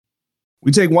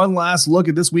We take one last look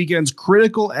at this weekend's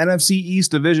critical NFC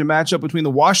East division matchup between the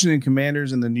Washington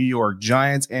Commanders and the New York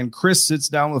Giants. And Chris sits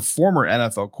down with former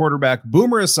NFL quarterback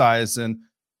Boomer Esiason.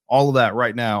 All of that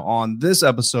right now on this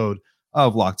episode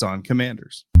of Locked On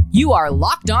Commanders. You are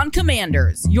Locked On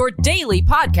Commanders, your daily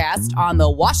podcast on the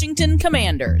Washington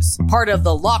Commanders. Part of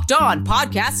the Locked On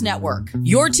Podcast Network,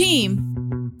 your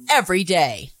team every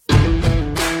day.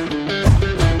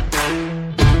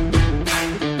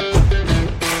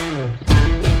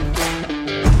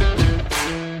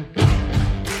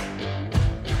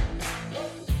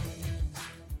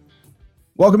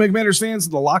 Welcome, Commanders fans, to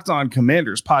the Locked On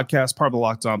Commanders podcast, part of the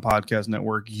Locked On Podcast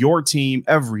Network, your team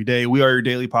every day. We are your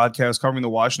daily podcast covering the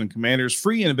Washington Commanders,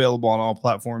 free and available on all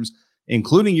platforms,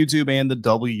 including YouTube and the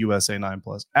WUSA 9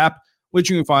 Plus app, which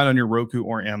you can find on your Roku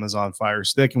or Amazon Fire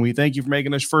Stick. And we thank you for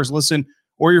making us your first listen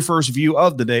or your first view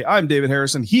of the day. I'm David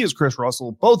Harrison. He is Chris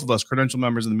Russell, both of us credentialed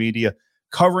members of the media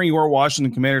covering your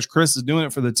Washington Commanders. Chris is doing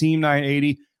it for the Team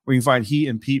 980, where you can find he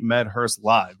and Pete Medhurst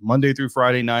live Monday through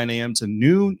Friday, 9 a.m. to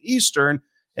noon Eastern.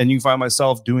 And you can find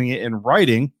myself doing it in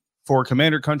writing for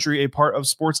Commander Country, a part of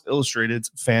Sports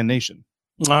Illustrated's Fan Nation.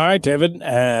 All right, David.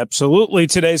 Absolutely.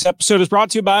 Today's episode is brought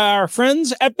to you by our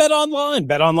friends at BetOnline.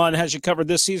 BetOnline has you covered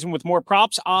this season with more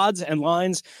props, odds, and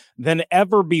lines than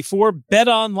ever before.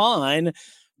 BetOnline,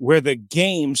 where the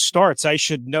game starts. I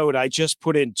should note, I just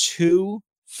put in 2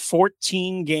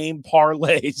 14-game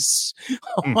parlays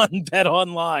on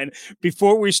BetOnline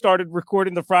before we started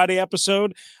recording the Friday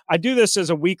episode. I do this as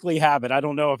a weekly habit. I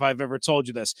don't know if I've ever told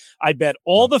you this. I bet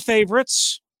all the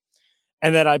favorites,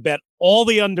 and then I bet all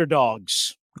the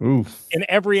underdogs in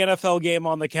every NFL game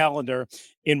on the calendar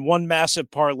in one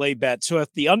massive parlay bet. So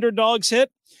if the underdogs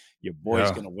hit, your boy's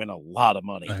going to win a lot of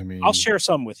money. I mean, I'll share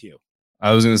some with you.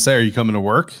 I was going to say, are you coming to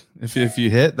work? If you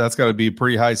hit, that's got to be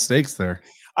pretty high stakes there.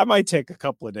 I might take a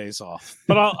couple of days off,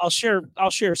 but I'll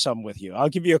share some with you. I'll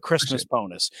give you a Christmas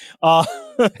bonus.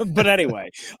 But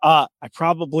anyway, I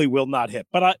probably will not hit,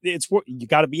 but you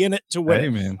got to be in it to win. Hey,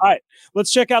 man. All right,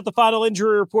 let's check out the final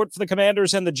injury report for the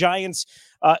Commanders and the Giants.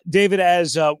 David,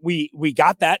 as we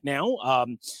got that now.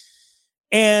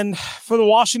 And for the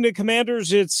Washington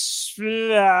Commanders, it's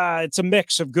a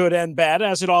mix of good and bad,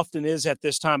 as it often is at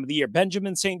this time of the year.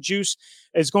 Benjamin St-Juste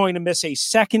is going to miss a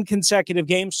second consecutive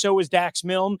game. So is Dax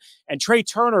Milne. And Trey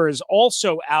Turner is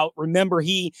also out. Remember,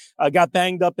 he got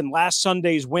banged up in last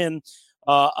Sunday's win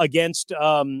against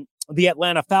the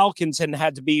Atlanta Falcons and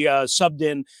had to be subbed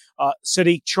in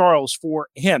Sadiq Charles for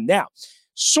him. Now,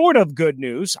 sort of good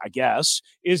news, I guess,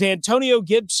 is Antonio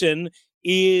Gibson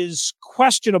is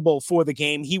questionable for the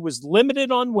game. He was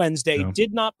limited on Wednesday,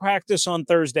 did not practice on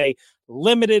Thursday,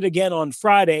 limited again on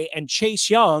Friday, and Chase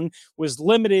Young was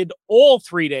limited all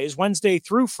 3 days, Wednesday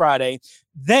through Friday.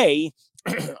 They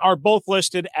are both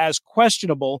listed as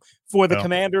questionable for the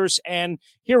Commanders. And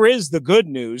here is the good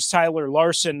news. Tyler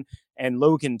Larson and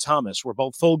Logan Thomas were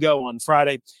both full go on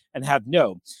Friday and have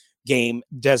no game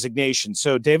designation.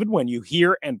 So, David, when you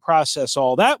hear and process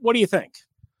all that, what do you think?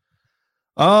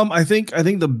 I think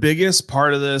the biggest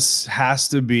part of this has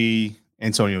to be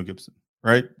Antonio Gibson,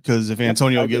 right? Because if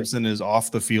Antonio Gibson is off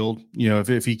the field,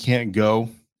 if he can't go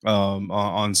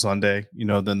on Sunday,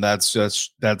 then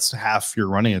that's half your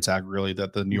running attack really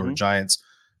that the New York Giants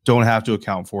don't have to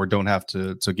account for, don't have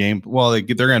to game. Well, they're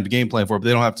going to have to game plan for it, but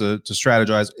they don't have to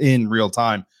strategize in real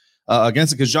time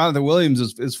against it, because Jonathan Williams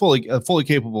is a fully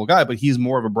capable guy, but he's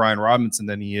more of a Brian Robinson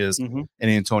than he is an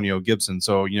Antonio Gibson.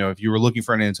 So, if you were looking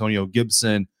for an Antonio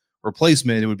Gibson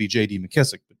replacement, it would be J.D.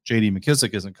 McKissic. But J.D.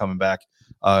 McKissic isn't coming back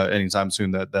anytime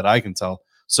soon that I can tell.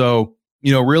 So,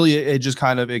 really it just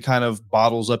kind of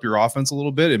bottles up your offense a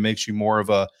little bit. It makes you more of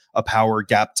a power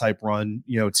gap type run,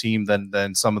 team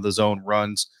than some of the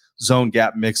zone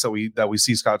gap mix that we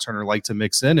see Scott Turner like to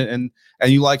mix in, and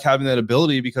you like having that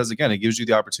ability because, again, it gives you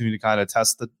the opportunity to kind of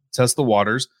test the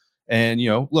waters. And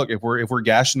look, if we're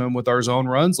gashing them with our zone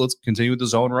runs, let's continue with the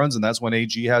zone runs, and that's when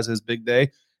AG has his big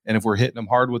day. And if we're hitting them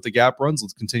hard with the gap runs,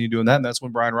 let's continue doing that, and that's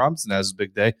when Brian Robinson has his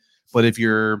big day. But if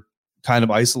you're kind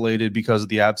of isolated because of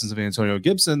the absence of Antonio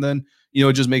Gibson, then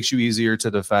it just makes you easier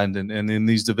to defend. And in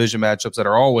these division matchups that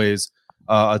are always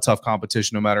a tough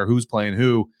competition, no matter who's playing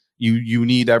who, you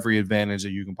need every advantage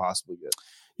that you can possibly get.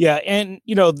 Yeah, and,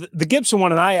 the Gibson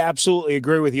one, and I absolutely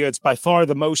agree with you, it's by far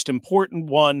the most important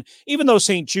one, even though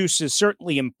St-Juste is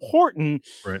certainly important.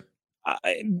 Right.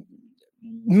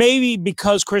 Maybe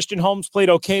because Christian Holmes played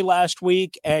okay last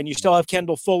week, and you still have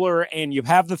Kendall Fuller, and you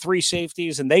have the 3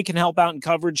 safeties, and they can help out in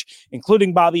coverage,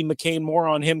 including Bobby McCain. More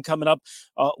on him coming up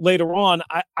later on.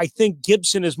 I think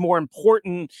Gibson is more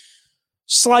important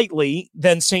slightly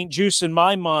than St-Juste in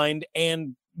my mind,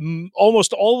 and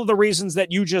almost all of the reasons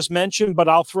that you just mentioned, but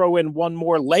I'll throw in one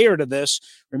more layer to this.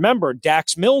 Remember,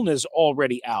 Dax Milne is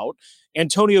already out.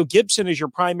 Antonio Gibson is your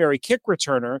primary kick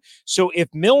returner. So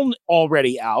if Milne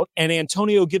already out and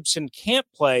Antonio Gibson can't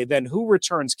play, then who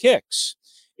returns kicks?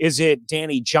 Is it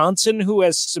Danny Johnson, who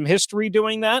has some history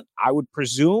doing that? I would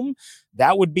presume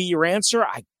that would be your answer.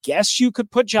 I guess you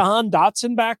could put Jahan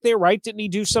Dotson back there, right? Didn't he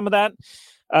do some of that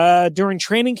during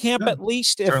training camp at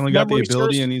least? Certainly got the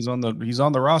ability, and he's on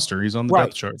the roster. He's on the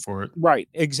depth chart for it. Right,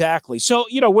 exactly. So,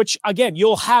 which again,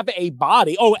 you'll have a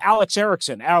body. Oh, Alex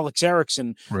Erickson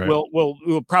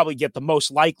will probably get the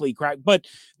most likely crack, but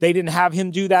they didn't have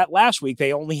him do that last week.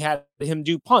 They only had him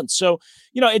do punts. So,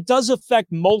 it does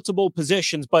affect multiple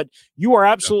positions, but you are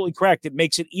absolutely correct. It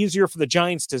makes it easier for the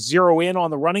Giants to zero in on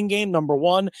the running game, number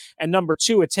one. And number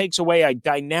two, it takes away a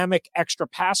dynamic extra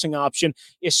passing option,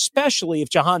 especially if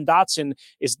Jahan Dotson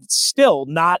is still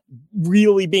not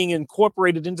really being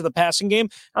incorporated into the passing game.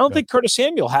 I don't think Curtis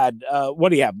Samuel had, what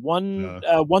do you have?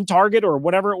 One target or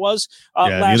whatever it was.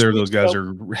 Neither of those guys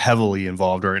are heavily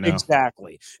involved right now.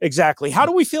 Exactly. How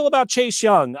do we feel about Chase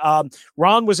Young?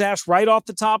 Ron was asked right off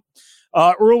the top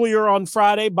earlier on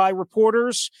Friday by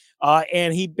reporters,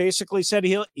 and he basically said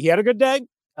he had a good day.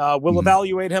 We'll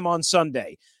evaluate him on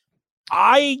Sunday.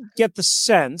 I get the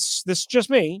sense, this is just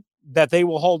me, that they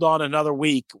will hold on another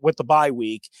week with the bye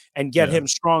week and get him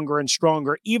stronger and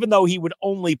stronger, even though he would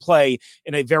only play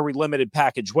in a very limited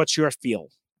package. What's your feel?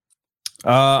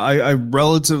 I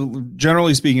relatively,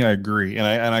 generally speaking, I agree. And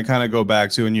I kind of go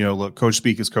back to, and, look, coach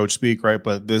speak is coach speak, right?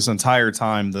 But this entire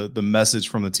time, the message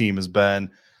from the team has been,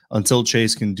 until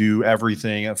Chase can do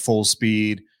everything at full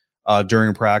speed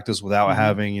during practice without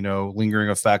having, lingering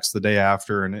effects the day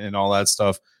after and all that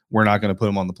stuff, we're not going to put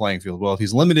him on the playing field. Well, if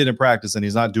he's limited in practice and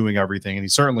he's not doing everything, and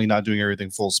he's certainly not doing everything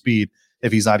full speed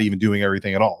if he's not even doing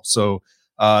everything at all. So,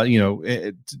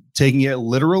 taking it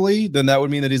literally, then that would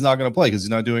mean that he's not going to play because he's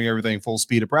not doing everything full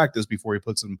speed at practice before they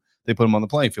put him on the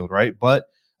playing field, right? But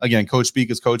again, coach speak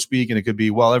is coach speak, and it could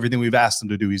be, well, everything we've asked him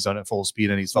to do, he's done at full speed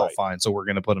and he's felt fine, so we're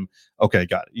going to put him. Okay,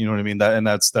 got it. You know what I mean?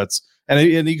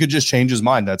 And he could just change his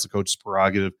mind. That's a coach's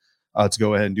prerogative to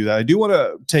go ahead and do that. I do want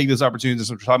to take this opportunity, since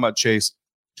we're talking about Chase,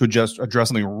 to just address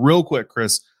something real quick,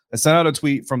 Chris. I sent out a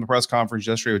tweet from the press conference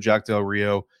yesterday with Jack Del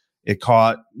Rio. It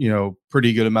caught,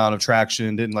 pretty good amount of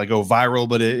traction. Didn't go viral,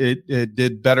 but it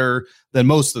did better than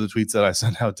most of the tweets that I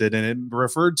sent out did. And it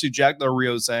referred to Jack Del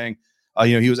Rio saying,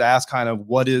 he was asked kind of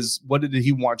what did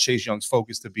he want Chase Young's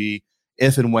focus to be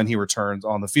if and when he returns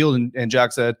on the field. And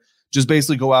Jack said, just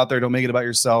basically go out there, don't make it about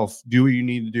yourself, do what you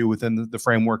need to do within the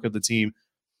framework of the team.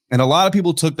 And a lot of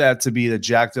people took that to be that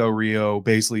Jack Del Rio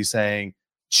basically saying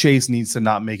Chase needs to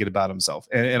not make it about himself.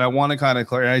 And I want to kind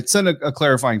of I sent a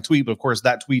clarifying tweet, but of course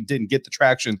that tweet didn't get the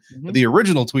traction that the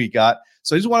original tweet got.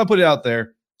 So I just want to put it out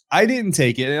there. I didn't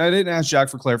take it, and I didn't ask Jack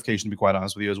for clarification, to be quite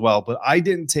honest with you as well, but I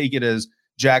didn't take it as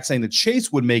Jack saying that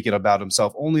Chase would make it about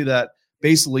himself, only that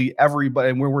basically everybody,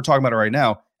 and we're talking about it right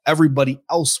now, everybody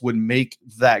else would make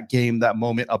that game, that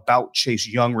moment about Chase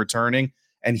Young returning.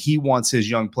 And he wants his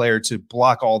young player to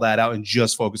block all that out and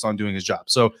just focus on doing his job.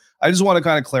 So I just want to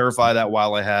kind of clarify that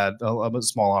while I had a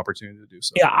small opportunity to do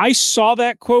so. Yeah, I saw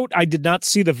that quote. I did not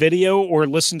see the video or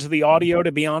listen to the audio,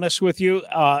 to be honest with you.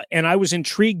 And I was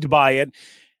intrigued by it.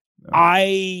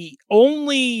 It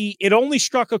only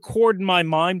struck a chord in my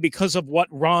mind because of what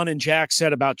Ron and Jack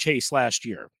said about Chase last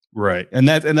year. Right. And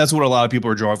that's what a lot of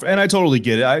people are drawing for. And I totally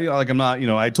get it.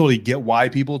 I totally get why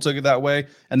people took it that way.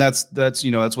 And that's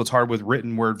what's hard with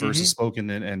written word versus spoken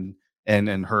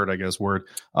and heard, I guess, word.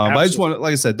 But I just want to,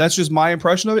 like I said, that's just my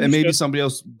impression of it. And maybe somebody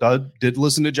else did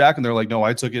listen to Jack and they're like, no,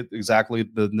 I took it exactly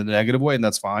the negative way, and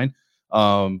that's fine.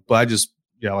 But like I said,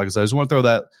 I just want to throw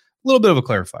that little bit of a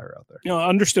clarifier out there.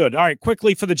 Understood. All right,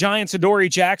 quickly for the Giants, Adoree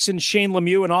Jackson, Shane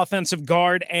Lemieux, an offensive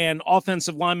guard, and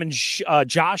offensive lineman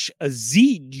Josh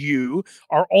Azidu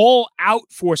are all out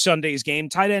for Sunday's game.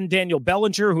 Tight end Daniel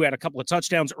Bellinger, who had a couple of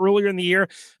touchdowns earlier in the year.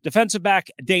 Defensive back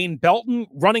Dane Belton.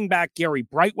 Running back Gary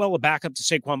Brightwell, a backup to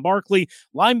Saquon Barkley.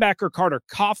 Linebacker Carter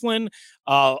Coughlin.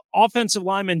 Offensive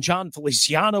lineman John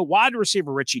Feliciano. Wide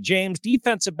receiver Richie James.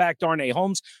 Defensive back Darnay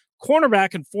Holmes.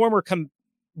 Cornerback and former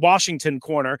Washington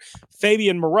corner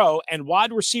Fabian Moreau, and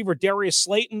wide receiver Darius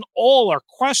Slayton, all are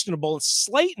questionable.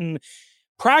 Slayton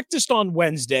practiced on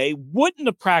Wednesday, wouldn't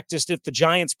have practiced if the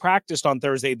Giants practiced on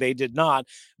Thursday. They did not,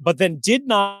 but then did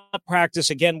not practice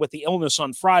again with the illness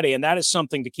on Friday, and that is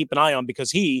something to keep an eye on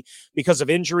because of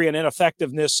injury and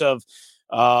ineffectiveness of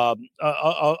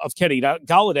Kenny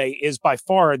Golladay, is by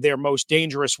far their most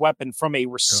dangerous weapon from a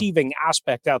receiving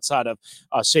aspect outside of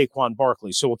Saquon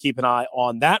Barkley. So we'll keep an eye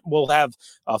on that. We'll have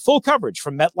full coverage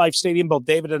from MetLife Stadium, both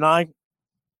David and I,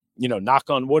 knock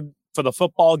on wood for the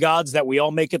football gods that we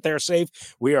all make it there safe.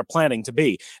 We are planning to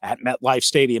be at MetLife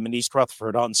Stadium in East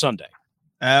Rutherford on Sunday.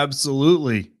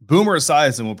 Absolutely. Boomer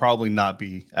Esiason will probably not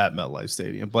be at MetLife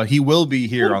Stadium, but he will be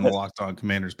here on the Locked On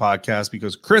Commanders podcast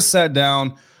because Chris sat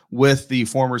down with the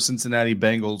former Cincinnati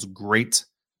Bengals great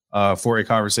for a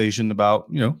conversation about,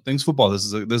 things football. This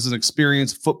is an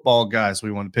experienced football guy, so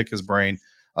we want to pick his brain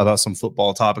about some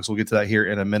football topics. We'll get to that here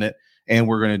in a minute, and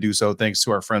we're going to do so thanks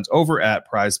to our friends over at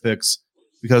Prize Picks,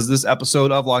 because this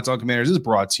episode of Locked On Commanders is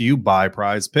brought to you by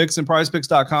Prize Picks and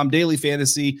PrizePicks.com. Daily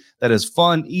fantasy that is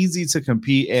fun, easy to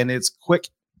compete, and it's quick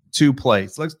to play.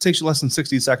 It takes you less than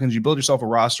 60 seconds. You build yourself a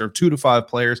roster of 2 to 5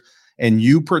 players, and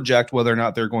you project whether or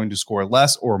not they're going to score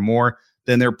less or more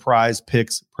than their Prize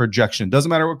Picks projection. Doesn't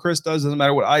matter what Chris does, doesn't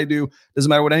matter what I do, doesn't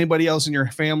matter what anybody else in your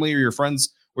family or your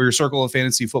friends or your circle of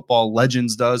fantasy football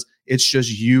legends does. It's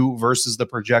just you versus the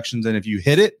projections, and if you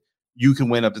hit it, you can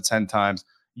win up to 10 times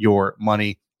your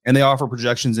money. And they offer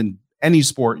projections in any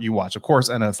sport you watch. Of course,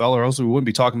 NFL, or else we wouldn't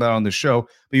be talking about it on this show.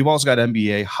 But you've also got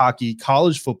NBA, hockey,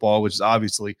 college football, which is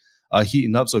obviously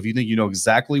heating up. So if you think you know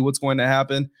exactly what's going to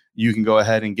happen, you can go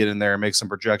ahead and get in there and make some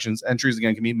projections. Entries,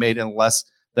 again, can be made in less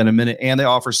than a minute. And they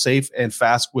offer safe and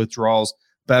fast withdrawals,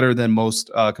 better than most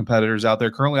competitors out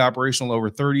there. Currently operational in over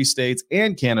 30 states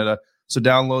and Canada. So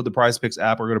download the Prize Picks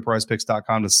app or go to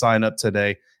prizepicks.com to sign up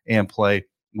today and play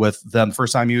with them.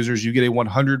 First-time users, you get a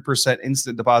 100%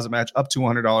 instant deposit match up to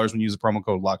 $100 when you use the promo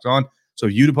code Locked On. So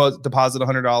if you deposit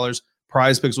 $100,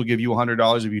 Prize Picks will give you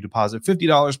 $100. If you deposit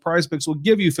 $50, Prize Picks will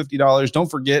give you $50. Don't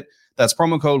forget, that's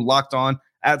promo code Locked On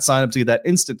at sign up to get that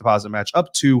instant deposit match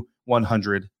up to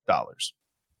 $100.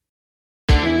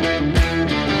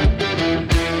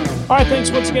 All right,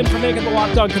 thanks once again for making the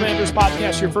Locked On Commanders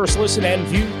podcast your first listen and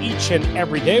view each and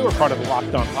every day. We're part of the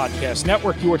Locked On Podcast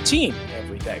Network, your team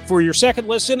every day. For your second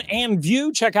listen and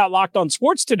view, check out Locked On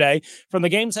Sports Today. From the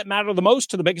games that matter the most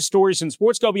to the biggest stories in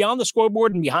sports, go beyond the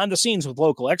scoreboard and behind the scenes with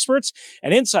local experts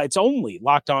and insights only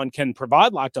Locked On can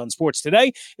provide. Locked On Sports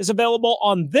Today is available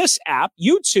on this app,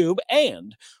 YouTube,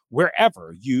 and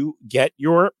wherever you get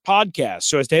your podcast.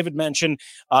 So as David mentioned,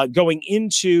 going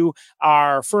into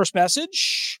our first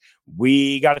message,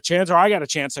 we got a chance, or I got a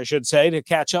chance, I should say, to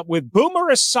catch up with Boomer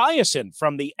Esiason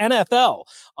from the NFL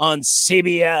on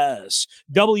CBS,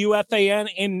 WFAN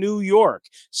in New York,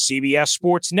 CBS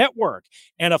Sports Network,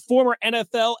 and a former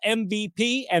NFL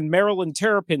MVP and Maryland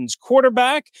Terrapins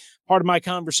quarterback. Part of my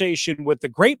conversation with the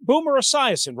great Boomer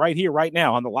Esiason right here, right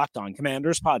now on the Locked On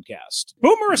Commanders podcast.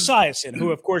 Boomer Esiason,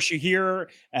 who, of course, you hear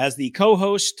as the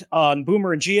co-host on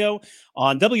Boomer and Geo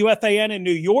on WFAN in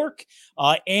New York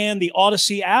and the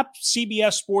Odyssey app,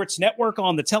 CBS Sports Network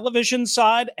on the television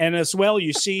side, and as well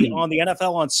you see on the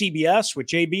NFL on CBS with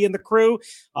JB and the crew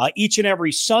each and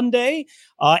every Sunday.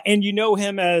 And you know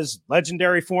him as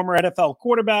legendary former NFL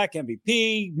quarterback,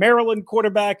 MVP, Maryland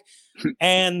quarterback,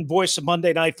 and voice of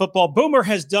Monday Night Football. Boomer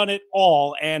has done it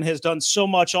all and has done so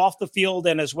much off the field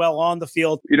and as well on the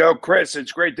field. Chris,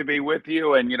 it's great to be with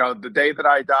you. And, the day that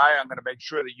I die, I'm going to make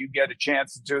sure that you get a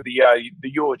chance to do the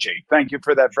eulogy. Thank you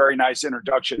for that very nice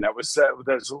introduction.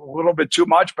 That's a little bit too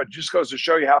much, but just goes to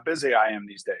show you how busy I am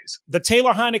these days. The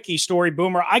Taylor Heineke story,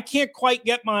 Boomer, I can't quite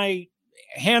get my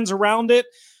hands around it.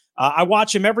 I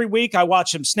watch him every week. I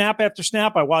watch him snap after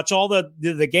snap. I watch all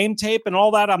the game tape and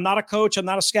all that. I'm not a coach. I'm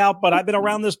not a scout, but I've been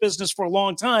around this business for a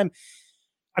long time.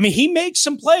 I mean, he makes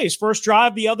some plays. First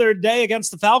drive the other day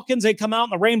against the Falcons, they come out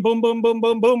in the rain, boom, boom, boom,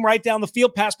 boom, boom, right down the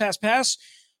field, pass, pass, pass.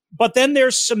 But then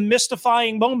there's some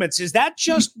mystifying moments. Is that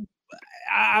just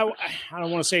I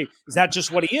don't want to say, is that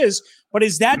just what he is? But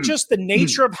is that just the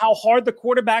nature of how hard the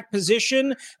quarterback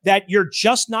position, that you're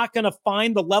just not going to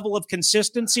find the level of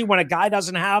consistency when a guy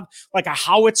doesn't have like a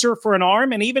howitzer for an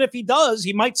arm? And even if he does,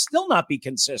 he might still not be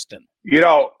consistent.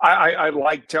 I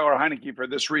like Taylor Heineke for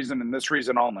this reason and this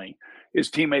reason only. His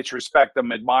teammates respect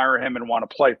him, admire him, and want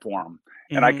to play for him.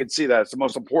 And I could see that it's the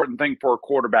most important thing for a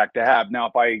quarterback to have. Now,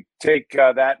 if I take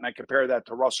that and I compare that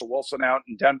to Russell Wilson out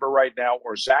in Denver right now,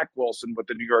 or Zach Wilson with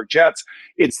the New York Jets,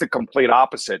 it's the complete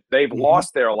opposite. They've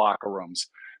lost their locker rooms.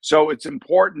 So it's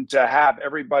important to have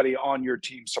everybody on your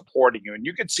team supporting you. And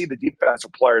you can see the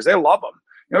defensive players. They love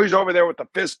him. He's over there with the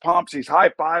fist pumps. He's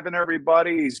high-fiving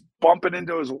everybody. He's bumping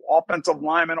into his offensive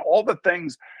linemen, all the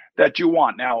things that you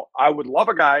want. Now, I would love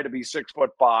a guy to be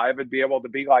 6'5" and be able to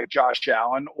be like Josh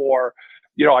Allen or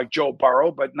like Joe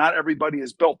Burrow, but not everybody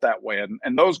is built that way.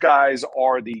 And those guys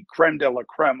are the creme de la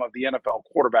creme of the NFL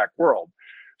quarterback world.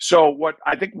 So what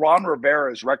I think Ron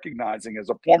Rivera is recognizing as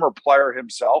a former player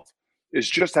himself is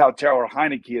just how Taylor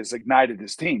Heineke has ignited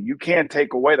his team. You can't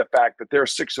take away the fact that they're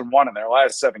 6-1 in their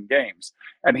last 7 games.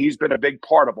 And he's been a big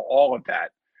part of all of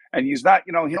that. And he's not,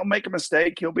 he'll make a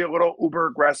mistake. He'll be a little uber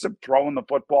aggressive throwing the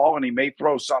football, and he may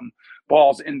throw some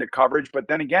balls into coverage. But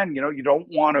then again, you don't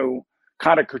want to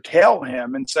kind of curtail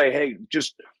him and say, hey,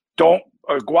 just don't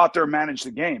go out there and manage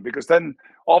the game, because then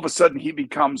all of a sudden he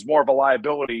becomes more of a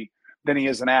liability than he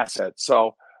is an asset.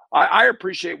 So I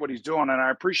appreciate what he's doing, and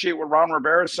I appreciate what Ron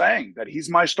Rivera is saying, that he's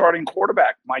my starting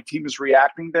quarterback. My team is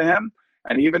reacting to him.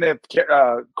 And even if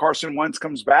Carson Wentz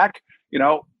comes back,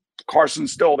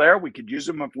 Carson's still there. We could use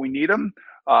him if we need him.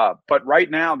 But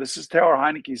right now, this is Taylor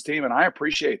Heinicke's team, and I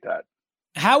appreciate that.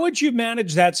 How would you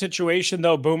manage that situation,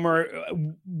 though, Boomer?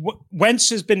 Wentz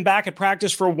has been back at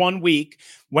practice for 1 week.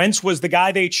 Wentz was the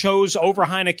guy they chose over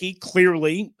Heinicke,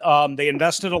 clearly. They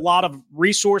invested a lot of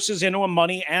resources into him,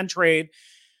 money and trade.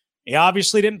 He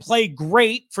obviously didn't play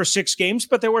great for 6 games,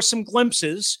 but there were some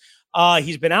glimpses.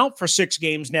 He's been out for 6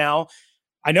 games now.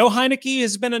 I know Heinicke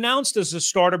has been announced as a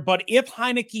starter, but if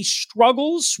Heinicke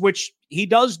struggles, which he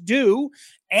does do,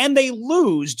 and they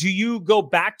lose, do you go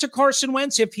back to Carson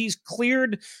Wentz if he's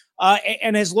cleared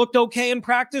and has looked okay in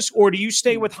practice, or do you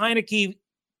stay with Heinicke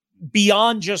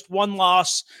beyond just 1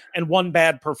 loss and 1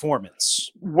 bad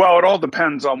performance? Well, it all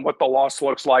depends on what the loss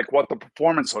looks like, what the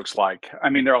performance looks like.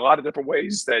 I mean, there are a lot of different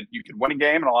ways that you can win a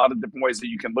game and a lot of different ways that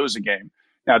you can lose a game.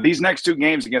 Now, these next 2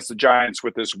 games against the Giants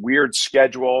with this weird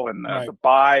schedule and the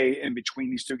bye in between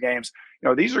these 2 games,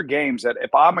 these are games that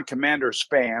if I'm a Commanders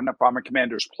fan, if I'm a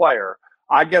Commanders player,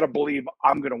 I got to believe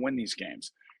I'm going to win these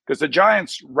games, because the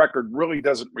Giants' record really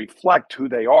doesn't reflect who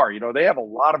they are. They have a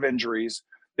lot of injuries.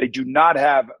 They do not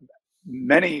have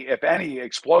many, if any,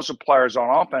 explosive players on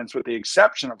offense, with the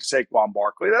exception of Saquon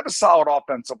Barkley. They have a solid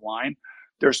offensive line.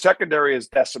 Their secondary is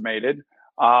decimated.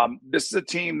 This is a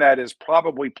team that is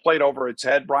probably played over its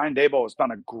head. Brian Daboll has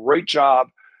done a great job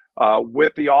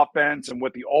with the offense and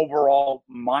with the overall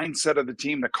mindset of the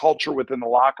team, the culture within the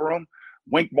locker room.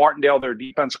 Wink Martindale, their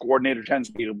defense coordinator, tends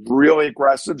to be really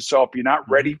aggressive. So if you're not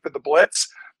ready for the blitz,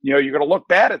 you're going to look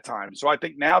bad at times. So I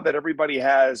think now that everybody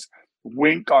has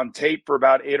Wink on tape for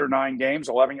about 8 or 9 games,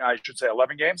 11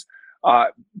 games,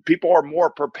 people are more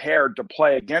prepared to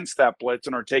play against that blitz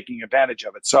and are taking advantage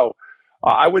of it. So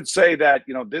I would say that,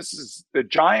 this is the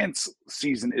Giants'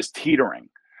 season is teetering,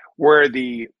 where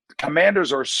the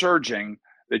Commanders are surging.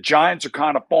 The Giants are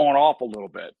kind of falling off a little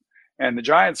bit. And the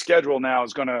Giants' schedule now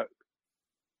is going to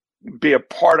be a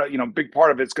part of, big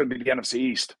part of it's going to be the NFC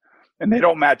East. And they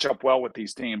don't match up well with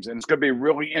these teams. And it's going to be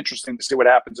really interesting to see what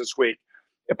happens this week.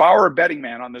 If I were a betting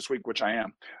man on this week, which I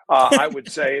am, I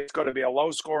would say it's going to be a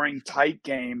low-scoring, tight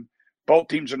game. Both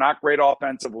teams are not great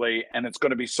offensively, and it's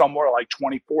going to be somewhere like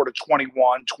 24-21,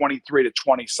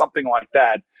 23-20, something like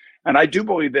that. And I do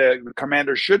believe the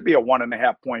Commanders should be a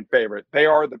 1.5-point favorite. They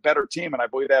are the better team, and I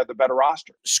believe they have the better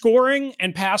roster. Scoring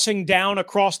and passing down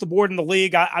across the board in the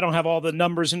league, I don't have all the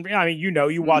numbers. And I mean,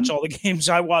 you watch all the games.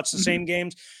 I watch the same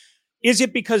games. Is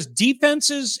it because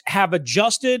defenses have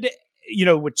adjusted,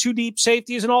 with 2 deep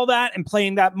safeties and all that and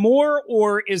playing that more,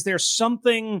 or is there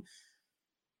something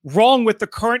wrong with the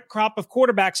current crop of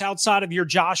quarterbacks outside of your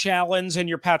Josh Allens and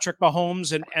your Patrick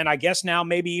Mahomes and I guess now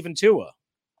maybe even Tua?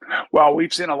 Well,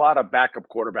 we've seen a lot of backup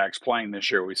quarterbacks playing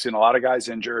this year. We've seen a lot of guys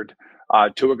injured.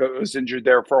 Tua was injured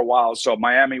there for a while, so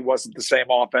Miami wasn't the same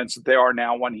offense that they are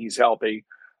now when he's healthy.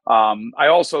 I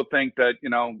also think that,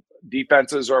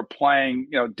 defenses are playing,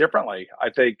 differently. I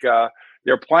think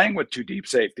they're playing with 2 deep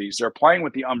safeties. They're playing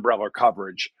with the umbrella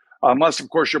coverage. Unless, of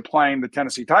course, you're playing the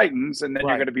Tennessee Titans, and then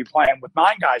you're going to be playing with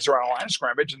 9 guys around a line of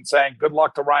scrimmage and saying good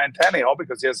luck to Ryan Tannehill,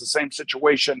 because he has the same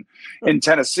situation in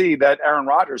Tennessee that Aaron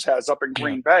Rodgers has up in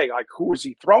Green Bay. Like, who is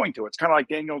he throwing to? It's kind of like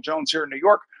Daniel Jones here in New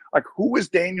York. Like, who is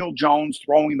Daniel Jones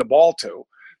throwing the ball to?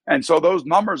 And so those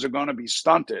numbers are going to be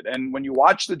stunted. And when you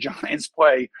watch the Giants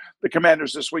play the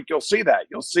Commanders this week, you'll see that.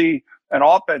 You'll see an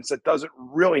offense that doesn't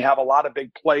really have a lot of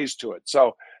big plays to it.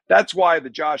 So that's why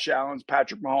the Josh Allens,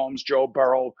 Patrick Mahomes, Joe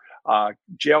Burrow,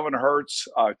 Jalen Hurts,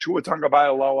 Tua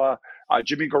Tagovailoa,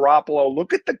 Jimmy Garoppolo.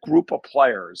 Look at the group of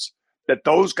players that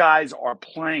those guys are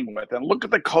playing with, and look at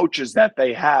the coaches that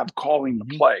they have calling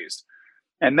the plays.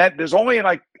 And that there's only,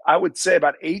 I would say,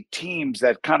 about 8 teams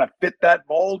that kind of fit that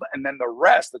mold, and then the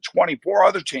rest, the 24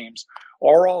 other teams,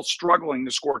 are all struggling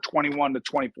to score 21 to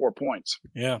 24 points.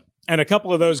 Yeah, and a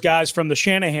couple of those guys from the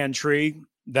Shanahan tree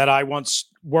that I once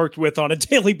worked with on a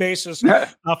daily basis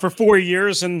for 4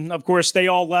 years. And of course, they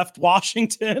all left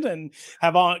Washington and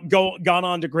have gone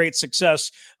on to great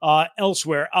success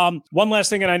elsewhere. One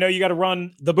last thing, and I know you got to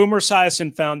run the Boomer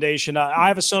Esiason Foundation. I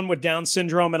have a son with Down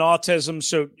syndrome and autism.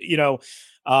 So,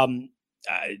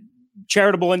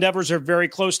 charitable endeavors are very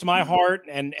close to my heart,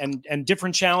 and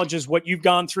different challenges, what you've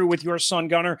gone through with your son,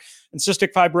 Gunnar, and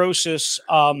cystic fibrosis.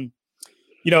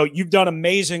 You've done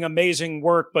amazing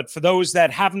work, but for those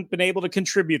that haven't been able to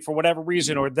contribute for whatever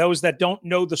reason, or those that don't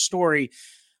know the story,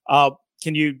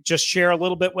 can you just share a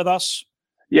little bit with us?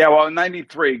 Yeah, well, in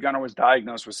 93, Gunnar was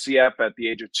diagnosed with CF at the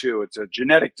age of 2. It's a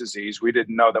genetic disease. We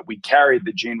didn't know that we carried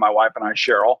the gene, my wife and I,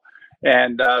 Cheryl.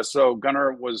 And so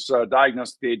Gunnar was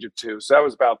diagnosed at the age of 2. So that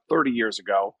was about 30 years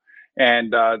ago.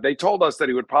 And they told us that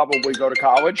he would probably go to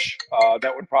college.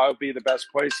 That would probably be the best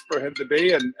place for him to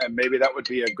be. And maybe that would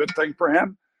be a good thing for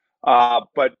him.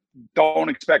 But don't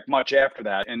expect much after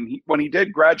that. And when he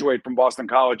did graduate from Boston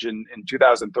College in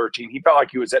 2013, he felt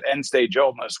like he was at end-stage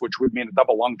illness, which would mean a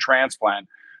double lung transplant.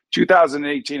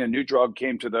 2018, a new drug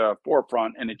came to the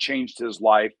forefront, and it changed his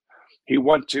life. He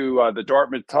went to the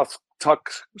Dartmouth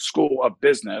Tufts School of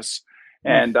Business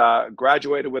and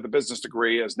graduated with a business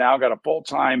degree, has now got a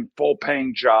full-time,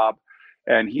 full-paying job.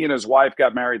 And he and his wife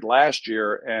got married last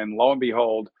year, and lo and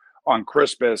behold, on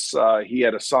Christmas, he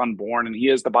had a son born, and he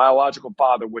is the biological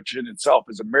father, which in itself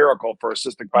is a miracle for a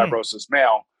cystic fibrosis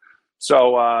male.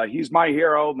 So he's my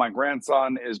hero. My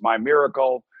grandson is my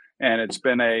miracle, and it's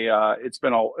been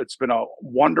a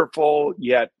wonderful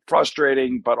yet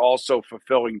frustrating, but also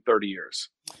fulfilling 30 years.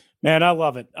 Man, I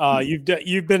love it.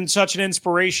 You've been such an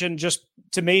inspiration just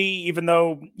to me, even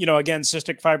though, again,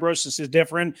 cystic fibrosis is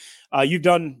different. You've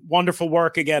done wonderful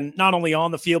work, again, not only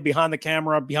on the field, behind the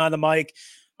camera, behind the mic,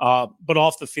 but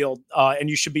off the field. And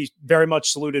you should be very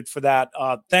much saluted for that.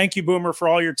 Thank you, Boomer, for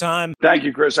all your time. Thank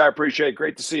you, Chris. I appreciate it.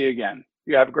 Great to see you again.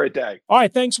 You have a great day. All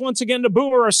right. Thanks once again to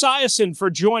Boomer Esiason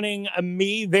for joining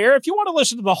me there. If you want to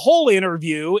listen to the whole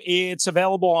interview, it's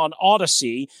available on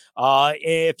Odyssey.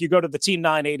 If you go to the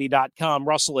team980.com,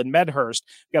 Russell and Medhurst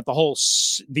got the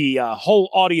whole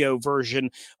audio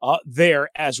version there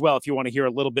as well, if you want to hear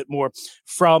a little bit more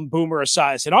from Boomer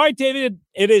Esiason. All right, David,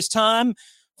 it is time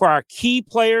for our key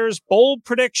players, bold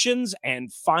predictions,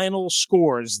 and final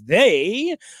scores.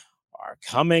 They are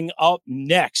coming up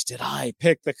next. Did I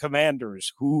pick the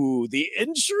Commanders? Ooh, the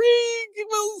intrigue,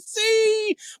 we'll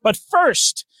see. But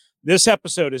first, this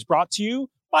episode is brought to you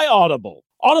by Audible.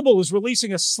 Audible is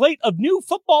releasing a slate of new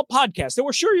football podcasts that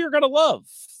we're sure you're going to love.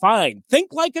 Find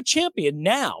Think Like a Champion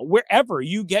now, wherever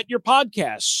you get your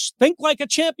podcasts. Think Like a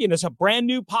Champion is a brand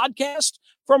new podcast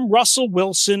from Russell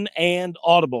Wilson and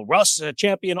Audible. Russ is a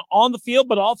champion on the field,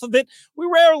 but off of it, we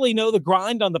rarely know the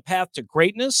grind on the path to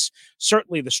greatness,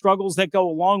 certainly the struggles that go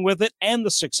along with it, and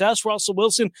the success. Russell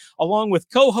Wilson, along with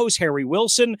co-host Harry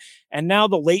Wilson, and now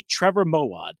the late Trevor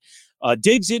Mowat,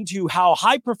 digs into how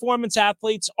high-performance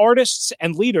athletes, artists,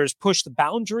 and leaders push the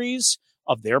boundaries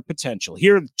of their potential.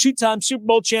 Here, the two-time Super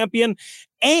Bowl champion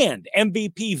and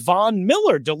MVP Von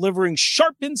Miller delivering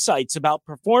sharp insights about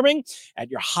performing at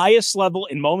your highest level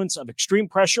in moments of extreme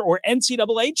pressure, or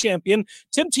NCAA champion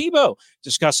Tim Tebow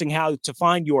discussing how to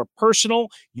find your personal,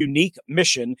 unique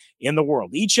mission in the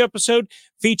world. Each episode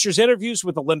features interviews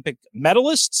with Olympic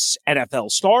medalists,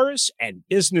 NFL stars, and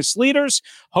business leaders.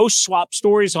 Hosts swap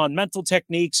stories on mental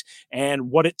techniques and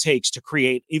what it takes to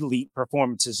create elite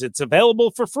performances. It's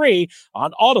available for free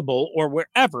on Audible or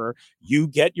wherever you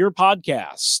get your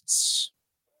podcasts.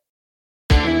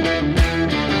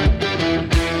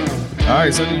 All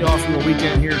right, sending you off from the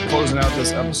weekend here, closing out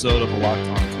this episode of the Locked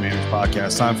On Commanders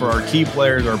podcast. Time for our key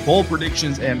players, our bold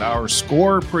predictions, and our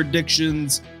score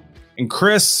predictions. And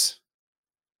Chris,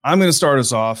 I'm going to start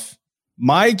us off.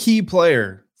 My key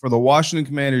player for the Washington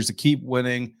Commanders to keep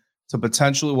winning,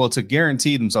 to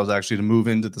guarantee themselves actually to move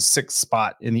into the 6th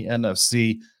spot in the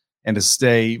NFC and to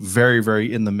stay very,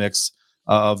 very in the mix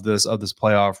of this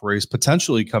playoff race,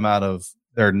 potentially come out of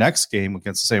their next game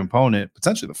against the same opponent,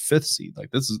 potentially the 5th seed.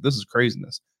 Like this is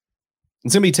craziness.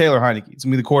 It's going to be Taylor Heinicke. It's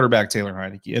going to be the quarterback, Taylor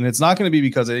Heinicke. And it's not going to be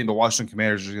because I think the Washington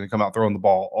Commanders are going to come out throwing the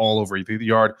ball all over the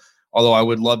yard. Although I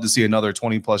would love to see another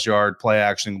 20-plus yard play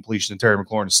action completion to Terry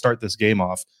McLaurin to start this game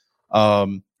off. I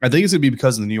think it's going to be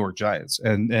because of the New York Giants.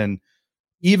 And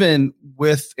even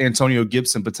with Antonio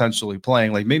Gibson potentially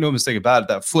playing, like, make no mistake about it,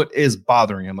 that foot is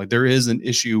bothering him. Like, there is an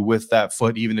issue with that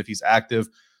foot, even if he's active.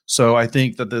 So I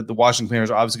think that the Washington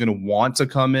Commanders are obviously going to want to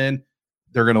come in.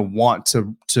 They're going to want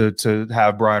to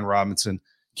have Brian Robinson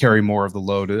carry more of the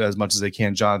load as much as they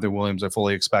can. Jonathan Williams, I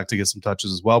fully expect to get some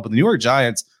touches as well. But the New York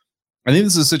Giants, I think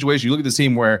this is a situation, you look at this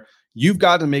team where you've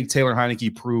got to make Taylor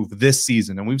Heinicke prove this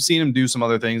season. And we've seen him do some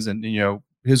other things. And,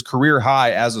 his career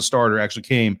high as a starter actually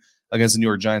came against the New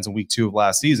York Giants in week 2 of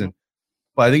last season.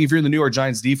 But I think if you're in the New York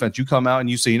Giants defense, you come out and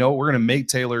you say, we're going to make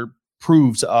Taylor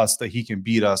prove to us that he can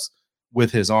beat us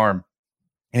with his arm.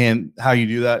 And how you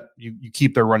do that, you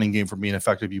keep their running game from being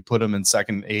effective. You put them in 2nd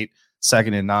and 8,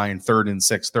 2nd and 9, 3rd and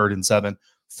 6, 3rd and 7,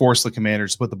 force the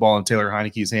Commanders to put the ball in Taylor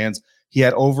Heinicke's hands. He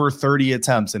had over 30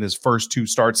 attempts in his first 2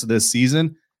 starts of this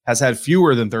season, has had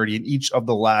fewer than 30 in each of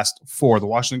the last 4. The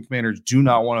Washington Commanders do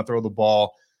not want to throw the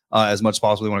ball as much as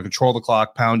possible. They want to control the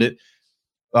clock, pound it.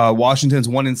 Washington's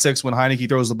 1-6 when Heinicke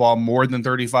throws the ball more than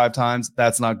 35 times.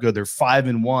 That's not good. They're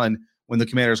 5-1 when the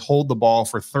Commanders hold the ball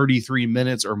for 33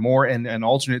 minutes or more, and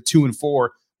alternate 2-4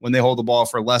 when they hold the ball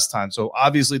for less time. So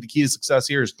obviously the key to success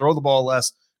here is throw the ball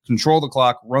less, control the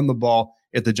clock, run the ball.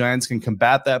 If the Giants can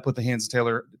combat that, put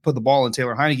the ball in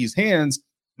Taylor Heinicke's hands,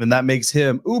 then that makes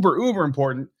him uber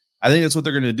important. I think that's what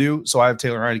they're going to do. So I have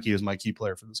Taylor Heinicke as my key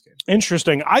player for this game.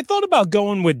 Interesting. I thought about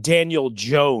going with Daniel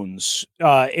Jones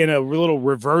in a little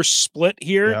reverse split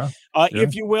here,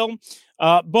 if you will.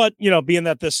 But, being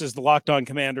that this is the Locked On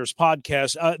Commanders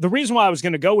podcast, the reason why I was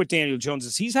going to go with Daniel Jones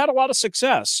is he's had a lot of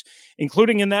success,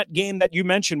 including in that game that you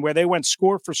mentioned where they went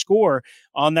score for score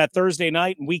on that Thursday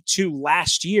night in week 2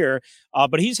 last year.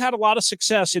 But he's had a lot of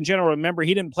success in general. Remember,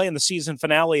 he didn't play in the season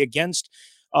finale against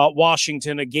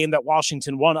Washington, a game that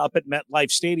Washington won up at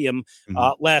MetLife Stadium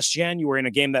last January in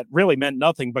a game that really meant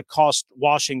nothing but cost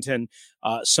Washington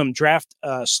some draft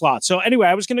slots. So anyway,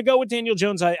 I was going to go with Daniel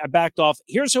Jones. I backed off.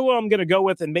 Here's who I'm going to go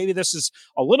with, and maybe this is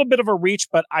a little bit of a reach,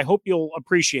 but I hope you'll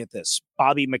appreciate this.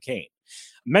 Bobby McCain.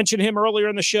 Mentioned him earlier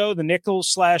in the show, the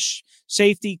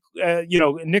nickel/safety,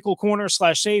 nickel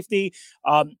corner/safety.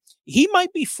 He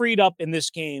might be freed up in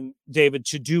this game, David,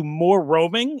 to do more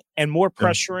roaming and more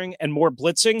pressuring and more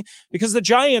blitzing because the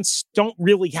Giants don't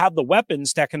really have the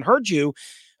weapons that can hurt you.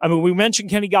 I mean, we mentioned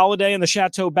Kenny Golladay and the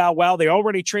Chateau Bow Wow. They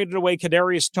already traded away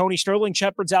Kadarius Toney. Sterling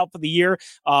Shepard's out for the year.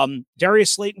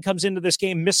 Darius Slayton comes into this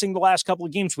game missing the last couple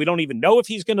of games. We don't even know if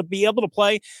he's going to be able to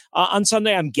play on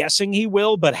Sunday. I'm guessing he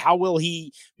will, but how will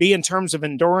he be in terms of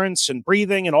endurance and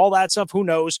breathing and all that stuff? Who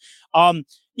knows?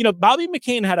 Bobby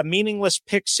McCain had a meaningless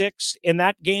pick 6 in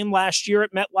that game last year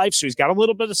at MetLife, so he's got a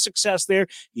little bit of success there.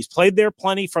 He's played there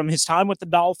plenty from his time with the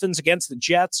Dolphins against the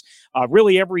Jets,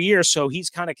 really every year, so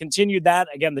he's kind of continued that.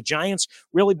 Again, the Giants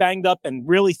really banged up and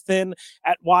really thin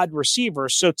at wide receiver.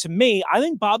 So to me, I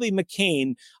think Bobby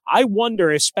McCain, I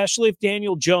wonder, especially if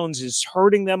Daniel Jones is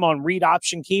hurting them on read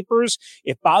option keepers,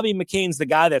 if Bobby McCain's the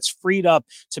guy that's freed up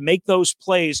to make those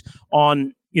plays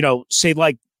on, say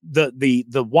like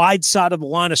the wide side of the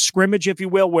line of scrimmage, if you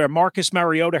will, where Marcus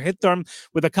Mariota hit them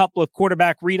with a couple of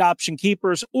quarterback read option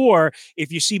keepers, or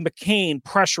if you see McCain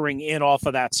pressuring in off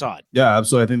of that side. Yeah,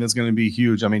 absolutely. I think that's going to be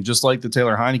huge. I mean, just like the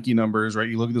Taylor Heinicke numbers, right?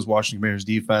 You look at this Washington Commanders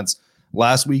defense.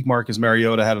 Last week, Marcus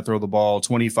Mariota had to throw the ball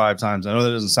 25 times. I know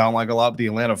that doesn't sound like a lot, but the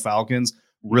Atlanta Falcons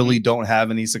really don't have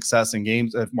any success in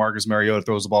games if Marcus Mariota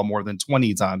throws the ball more than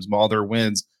 20 times. All their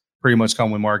wins pretty much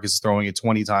come when Marcus is throwing it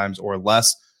 20 times or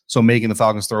less. So making the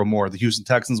Falcons throw more. The Houston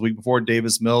Texans week before,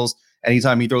 Davis Mills,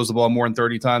 anytime he throws the ball more than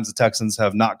 30 times, the Texans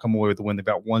have not come away with the win. They've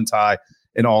got one tie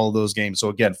in all of those games. So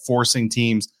again, forcing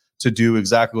teams to do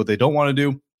exactly what they don't want to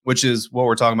do, which is what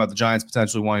we're talking about the Giants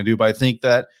potentially wanting to do. But I think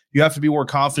that you have to be more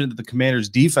confident that the Commanders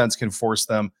defense can force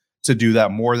them to do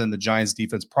that more than the Giants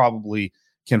defense probably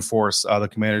can force the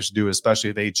Commanders to do,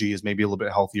 especially if AG is maybe a little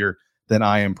bit healthier than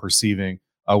I am perceiving.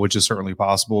 Which is certainly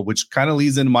possible, which kind of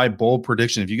leads into my bold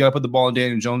prediction. If you got to put the ball in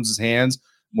Daniel Jones's hands,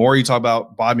 more you talk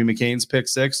about Bobby McCain's pick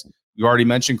 6. You already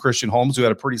mentioned Christian Holmes, who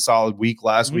had a pretty solid week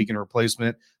last week in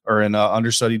replacement or in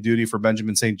understudy duty for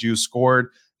Benjamin St-Juste, scored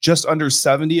just under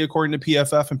 70 according to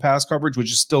PFF in pass coverage,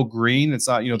 which is still green. It's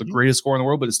not, the greatest score in the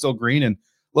world, but it's still green. And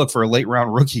look, for a late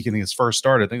round rookie getting his first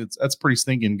start, I think that's pretty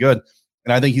stinking good.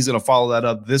 And I think he's going to follow that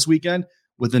up this weekend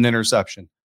with an interception.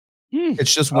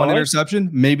 It's just one interception.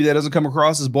 Maybe that doesn't come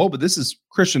across as bold, but this is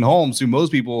Christian Holmes, who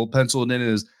most people penciled in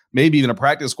as maybe even a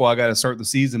practice squad guy to start the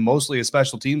season, mostly a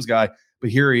special teams guy.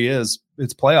 But here he is.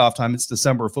 It's playoff time. It's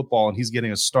December football, and he's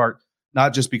getting a start,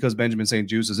 not just because Benjamin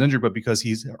St-Juste is injured, but because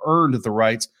he's earned the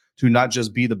rights to not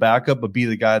just be the backup, but be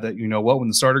the guy that, when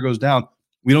the starter goes down,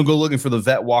 we don't go looking for the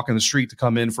vet walking the street to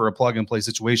come in for a plug-and-play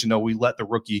situation. No, we let the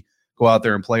rookie go out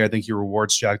there and play. I think he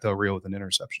rewards Jack Del Rio with an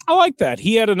interception. I like that.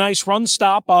 He had a nice run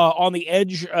stop on the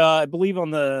edge, I believe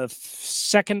on the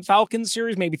second Falcon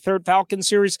series, maybe third Falcon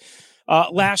series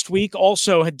last week.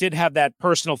 Also did have that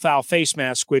personal foul face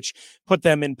mask, which put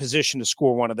them in position to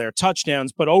score one of their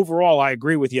touchdowns. But overall, I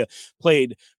agree with you,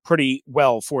 played pretty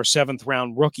well for a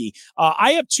 7th-round rookie.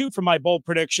 I have 2 for my bold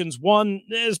predictions. One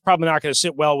is probably not going to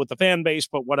sit well with the fan base,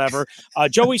 but whatever.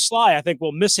 Joey Sly, I think,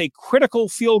 will miss a critical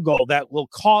field goal that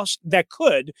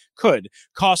could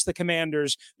cost the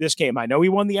Commanders this game. I know he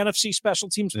won the NFC Special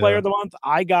Teams Player of the Month.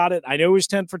 I got it. I know he's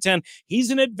 10 for 10.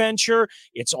 He's an adventure.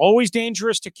 It's always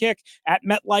dangerous to kick. at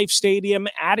MetLife Stadium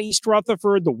at East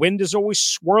Rutherford. The wind is always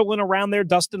swirling around there.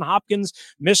 Dustin Hopkins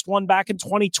missed one back in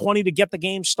 2020 to get the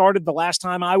game started the last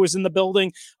time I was in the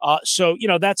building. So,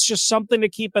 that's just something to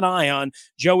keep an eye on.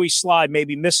 Joey Slye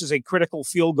maybe misses a critical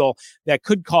field goal that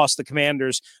could cost the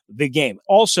Commanders the game.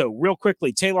 Also, real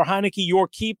quickly, Taylor Heinicke, your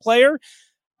key player.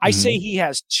 I say he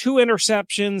has 2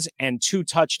 interceptions and 2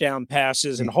 touchdown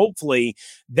passes, and hopefully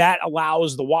that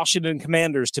allows the Washington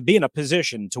Commanders to be in a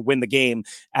position to win the game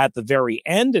at the very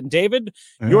end. And David,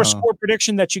 your score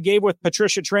prediction that you gave with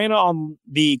Patricia Traina on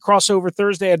the Crossover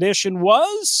Thursday edition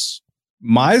was?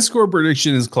 My score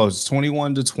prediction is close. It's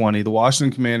 21-20. The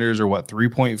Washington Commanders are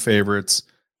 3-point favorites,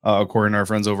 according to our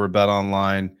friends over at Bet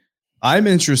Online. I'm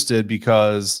interested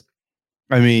because,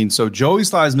 so Joey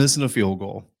Slye's missing a field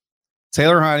goal.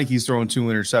 Taylor Heinicke's throwing 2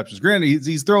 interceptions. Granted,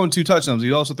 he's throwing 2 touchdowns.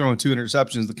 He's also throwing 2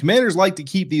 interceptions. The Commanders like to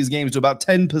keep these games to about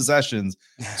 10 possessions.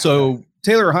 So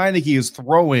Taylor Heinicke is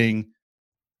throwing,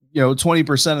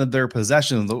 20% of their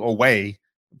possessions away,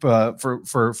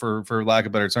 for lack of a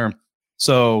better term.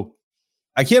 So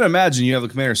I can't imagine you have the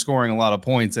Commanders scoring a lot of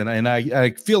points. And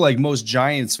I feel like most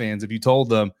Giants fans, if you told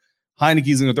them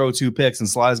Heinicke's going to throw 2 picks and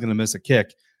Slye's going to miss a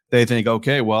kick, they think,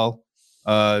 okay, well,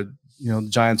 the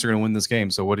Giants are going to win this game.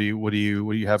 So what do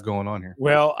you have going on here?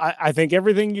 Well, I think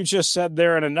everything you just said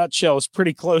there in a nutshell is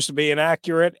pretty close to being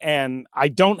accurate, and I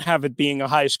don't have it being a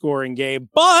high-scoring game.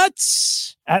 But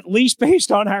at least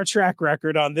based on our track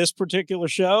record on this particular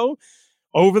show,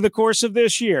 over the course of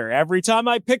this year, every time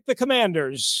I pick the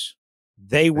Commanders,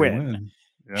 they win.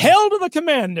 Yeah. Hail to the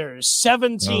Commanders,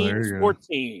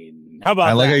 17-14. How about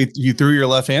that? I like how you threw your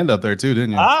left hand up there too,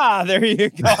 didn't you? There you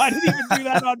go. I didn't even do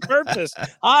that on purpose.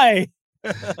 I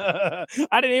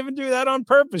didn't even do that on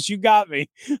purpose. You got me.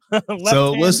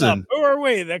 So listen, up. Who are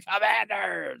we? The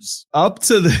Commanders. Up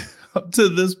to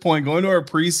this point, going to our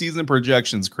preseason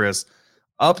projections, Chris,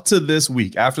 up to this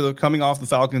week, after coming off the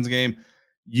Falcons game,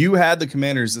 you had the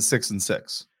Commanders at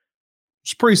 6-6.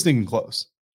 It's pretty stinking close.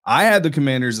 I had the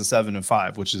Commanders at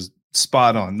 7-5, which is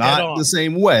spot on. Not the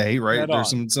same way, right?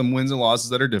 There's some wins and losses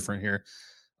that are different here.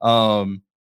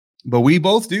 But we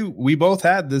both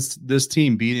had this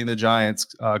team beating the Giants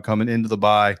coming into the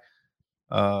bye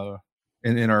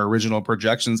in our original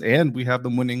projections, and we have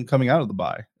them winning coming out of the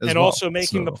bye and well. Also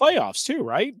making the playoffs too,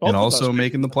 right? Both and also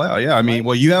making the playoff. Yeah,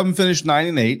 well, you haven't finished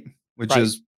 9-8, which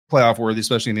is playoff worthy,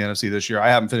 especially in the NFC this year. I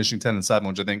haven't finishing 10-7,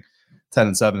 which I think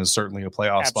 10-7 is certainly a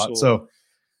playoff spot. So.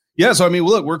 Yeah, so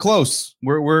look, we're close.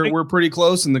 We're pretty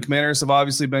close, and the Commanders have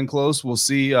obviously been close. We'll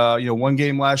see. One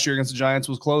game last year against the Giants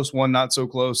was close, one not so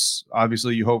close.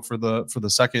 Obviously, you hope for the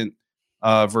second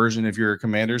version if you're a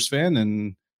Commanders fan,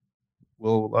 and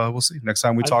we'll see. Next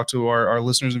time we talk to our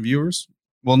listeners and viewers,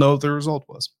 we'll know what the result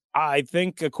was. I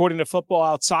think, according to Football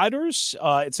Outsiders,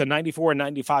 it's a 94 and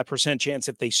 95% chance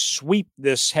if they sweep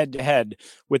this head-to-head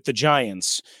with the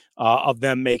Giants of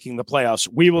them making the playoffs.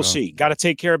 We will see. Got to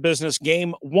take care of business.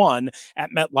 Game 1 at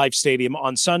MetLife Stadium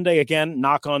on Sunday. Again,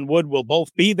 knock on wood, we'll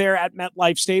both be there at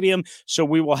MetLife Stadium. So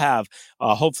we will have,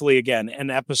 hopefully, again,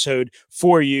 an episode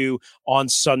for you on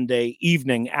Sunday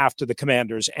evening after the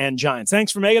Commanders and Giants.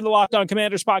 Thanks for making the Locked On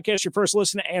Commanders podcast your first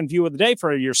listen and view of the day.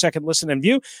 For your second listen and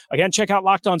view, again, check out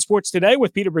Locked On Sports Today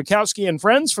with Peter Bukowski and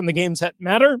friends from the games that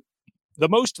matter.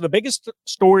 The biggest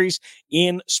stories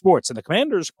in sports, and the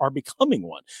Commanders are becoming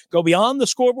one. Go beyond the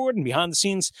scoreboard and behind the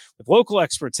scenes with local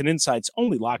experts and insights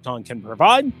only Locked On can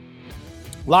provide.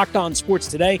 Locked On Sports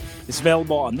Today is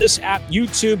available on this app,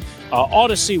 YouTube,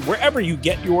 Odyssey, wherever you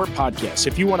get your podcasts.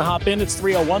 If you want to hop in, it's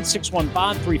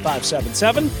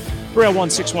 301-615-3577.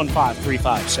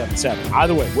 301-615-3577.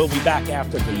 Either way, we'll be back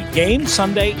after the game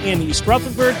Sunday in East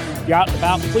Rutherford. If you're out and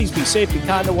about, please be safe, be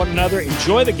kind to one another,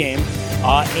 enjoy the game.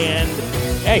 And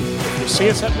hey, if you see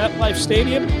us at MetLife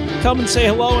Stadium, come and say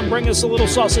hello and bring us a little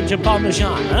sausage and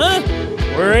Parmesan, huh?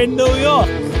 We're in New York.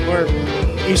 We're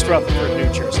East Rutherford, New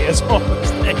Jersey. As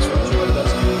always, thanks for joining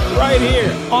us right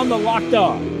here on the Locked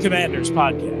On Commanders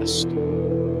podcast.